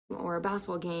or a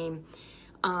basketball game.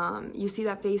 You see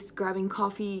that face grabbing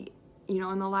coffee,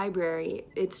 in the library.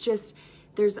 It's just,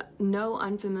 there's no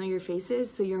unfamiliar faces,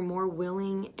 so you're more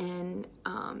willing and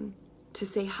to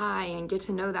say hi and get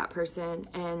to know that person.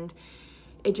 And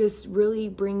it just really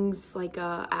brings like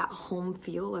a at-home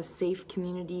feel, a safe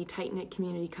community, tight-knit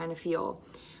community kind of feel.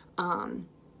 And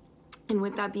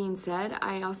with that being said,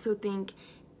 I also think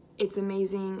it's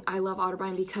amazing. I love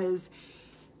Otterbein because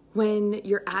when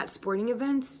you're at sporting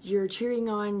events, you're cheering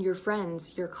on your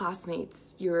friends, your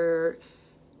classmates,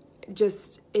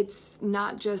 it's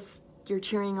not just you're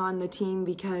cheering on the team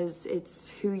because it's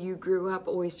who you grew up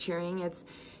always cheering.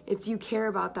 It's you care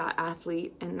about that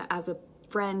athlete, and as a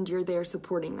friend, you're there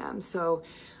supporting them. So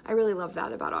I really love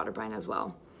that about Otterbein as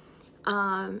well.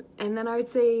 And then I would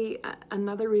say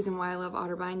another reason why I love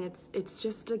Otterbein, it's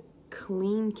just a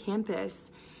clean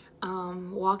campus.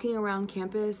 Walking around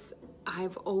campus,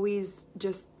 I've always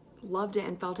just loved it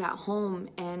and felt at home,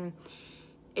 and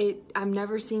I've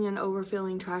never seen an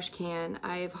overfilling trash can.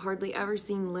 I've hardly ever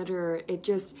seen litter.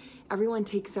 Everyone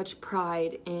takes such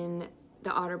pride in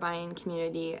the Otterbein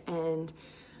community, and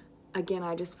again,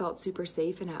 I just felt super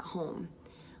safe and at home.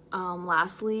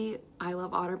 Lastly, I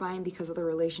love Otterbein because of the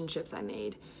relationships I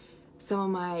made. Some of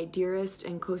my dearest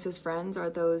and closest friends are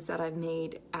those that I've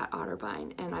made at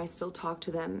Otterbein, and I still talk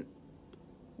to them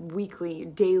weekly,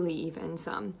 daily even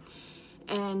some.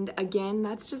 And again,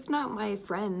 that's just not my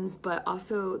friends, but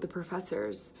also the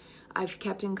professors. I've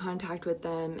kept in contact with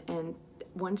them, and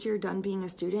once you're done being a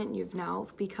student, you've now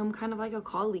become kind of like a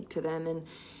colleague to them. And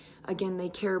again, they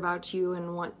care about you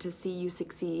and want to see you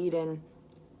succeed and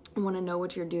want to know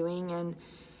what you're doing. And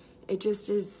it just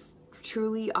is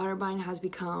truly, Otterbein has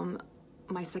become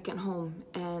my second home,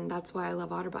 and that's why I love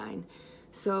Otterbein.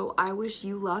 So I wish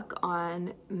you luck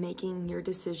on making your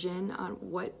decision on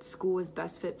what school is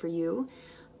best fit for you.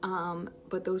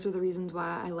 But those are the reasons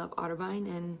why I love Otterbein,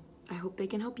 and I hope they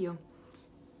can help you.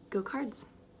 Go Cards!